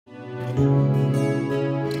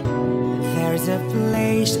a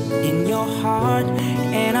place in your heart,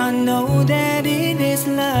 and I know that it is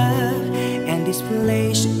love. And this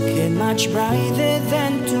place could much brighter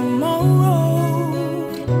than tomorrow.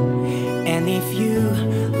 And if you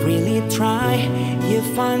really try, you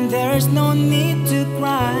find there's no need to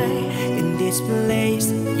cry. In this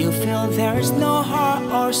place you feel there's no heart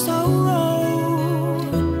or sorrow.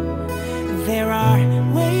 There are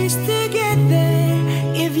ways to get there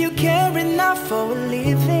if you care enough for a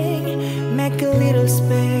living. Make a little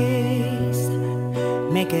space,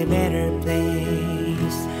 make a better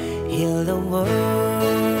place. Heal the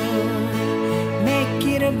world, make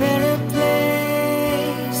it a better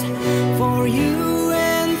place for you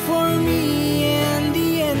and for me and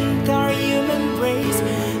the entire human race.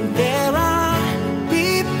 There are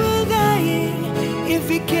people dying. If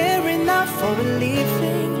you care enough for a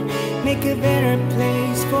living, make a better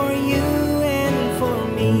place for you and for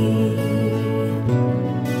me.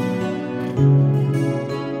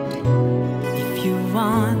 If you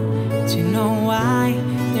want to know why,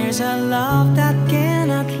 there's a love that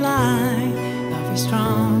cannot lie. Love is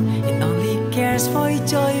strong, it only cares for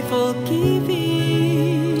joyful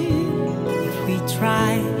giving. If we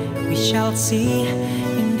try, we shall see.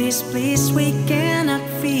 In this place we cannot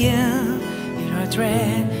feel. Without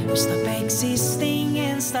dread, we stop existing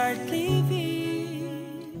and start living.